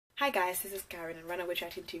Hi guys, this is Karen and right now we're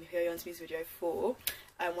chatting to HYOYEON's music video for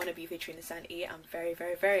Wanna Be featuring the Sun E. I'm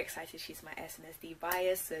very excited. She's my SNSD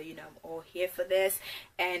bias, so you know I'm all here for this.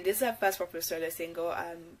 And this is her first proper solo single.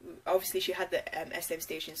 Obviously she had the SM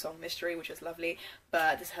Station song Mystery, which was lovely,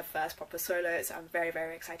 but this is her first proper solo, so I'm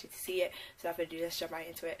very excited to see it. So after I do this, jump right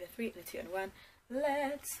into it. 3, 2, and 1.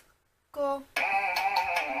 Let's go. Oh,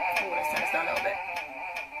 let's turn this down a little bit.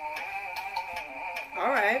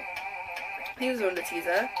 Alright. Here's on the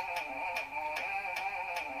teaser.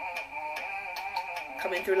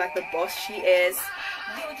 Coming through like the boss she is. Oh,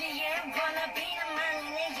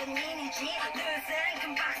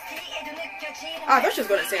 I thought she was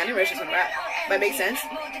gonna sing. I didn't realize she was gonna rap. But it makes sense.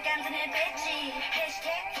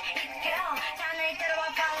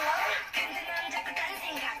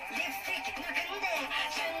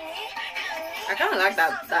 I kind of like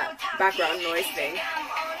that background noise thing.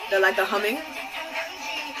 The humming.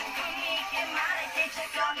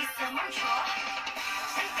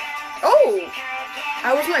 Oh!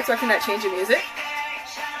 I wasn't expecting that change in music.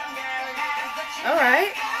 Alright.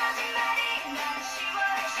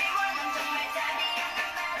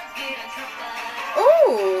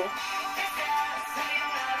 Oh!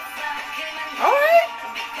 Alright.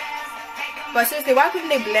 But seriously, why couldn't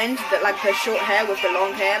they blend her short hair with the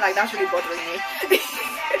long hair? Like, that's really bothering me.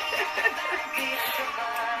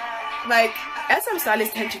 Like, SM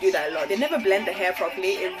stylists tend to do that a lot. They never blend the hair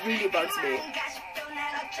properly. It really bugs me.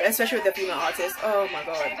 Especially with the female artists. Oh my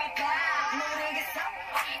god.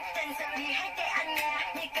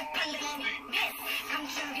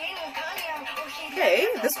 Okay,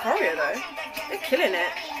 this choreo though, they're killing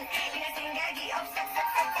it.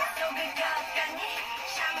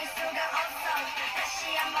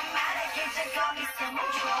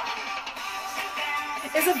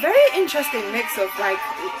 It's a very interesting mix of like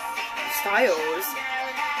styles.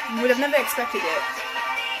 You would have never expected it.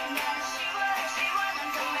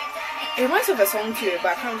 It reminds me of a song too,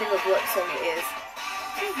 but I can't think of what song it is.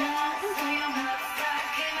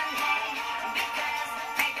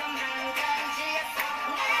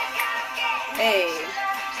 Hey.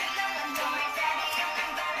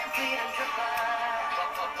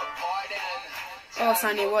 Oh,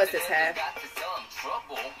 Sunny, what is this hair?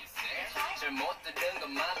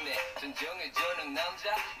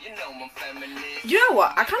 You know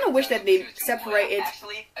what? I kind of wish that they separated.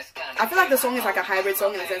 I feel like the song is like a hybrid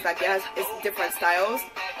song in the sense like it's different styles.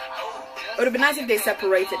 It would have been nice if they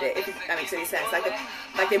separated it, if that makes any sense.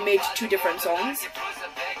 Like they made 2 different songs.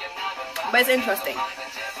 But it's interesting.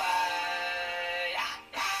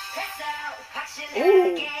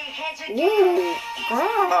 Ooh. Ooh.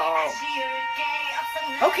 Girl.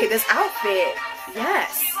 Okay, this outfit.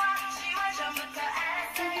 Yes.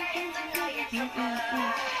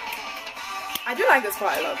 I do like this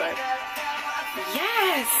part a lot though.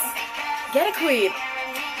 Yes! Get it, queen!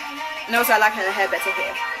 And also I like her hair better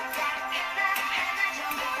here.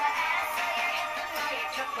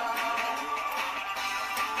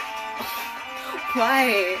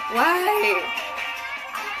 Why? Why?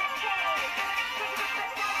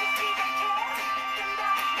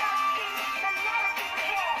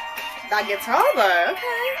 That guitar though,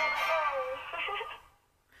 okay.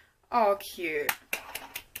 Oh, cute.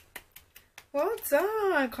 Well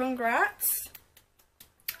done, congrats.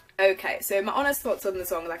 Okay, so my honest thoughts on the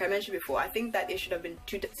song, like I mentioned before, I think that it should have been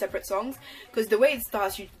 2 separate songs, because the way it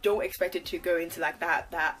starts, you don't expect it to go into like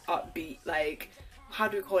that upbeat, like, how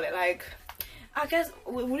do we call it, like, I guess,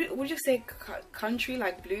 would you say country,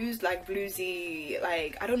 like blues, like bluesy,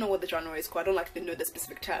 like, I don't know what the genre is called, I don't like to know the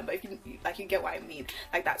specific term, but if you get what I mean,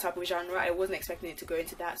 like that type of genre. I wasn't expecting it to go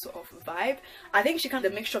into that sort of vibe. I think the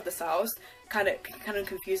mixture of the styles kind of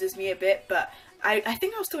confuses me a bit, but I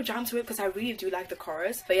think I'll still jam to it because I really do like the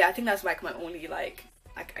chorus. But yeah, I think that's like my only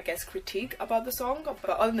I guess critique about the song. But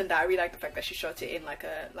other than that, I really like the fact that she shot it in like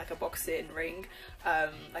a boxing ring,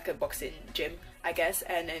 like a boxing gym, I guess,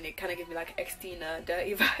 and then it kind of gives me like Xtina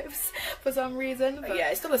dirty vibes for some reason. But yeah,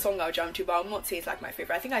 it's still a song I'll jam to, but I'll not say it's like my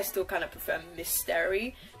favorite. I think I still kind of prefer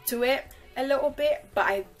Mystery to it a little bit, but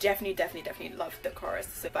I definitely love the chorus.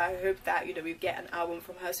 So, but I hope that, you know, we get an album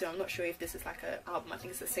from her soon. I'm not sure if this is like an album, I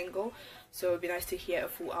think it's a single, so it'd be nice to hear a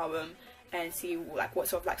full album and see like what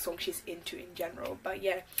sort of like song she's into in general. But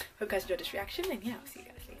yeah, hope you guys enjoyed this reaction, and yeah, I'll see you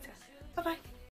guys later. Bye bye.